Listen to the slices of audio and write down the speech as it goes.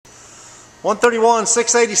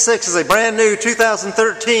131,686 is a brand new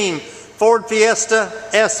 2013 Ford Fiesta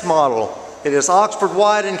S model. It is Oxford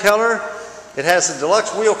white in color. It has the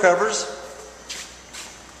deluxe wheel covers.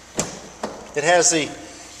 It has the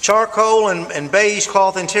charcoal and beige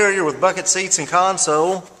cloth interior with bucket seats and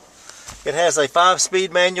console. It has a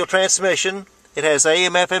 5-speed manual transmission. It has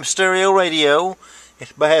AM/FM stereo radio.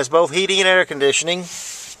 It has both heating and air conditioning.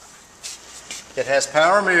 It has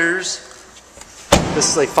power mirrors. This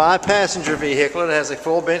is a 5-passenger vehicle. It has a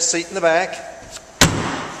full bench seat in the back.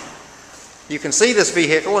 You can see this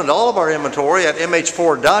vehicle and all of our inventory at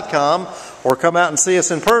mhford.com, or come out and see us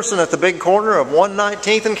in person at the big corner of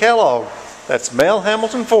 119th and Kellogg. That's Mel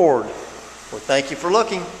Hamilton Ford. Well, thank you for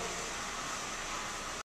looking.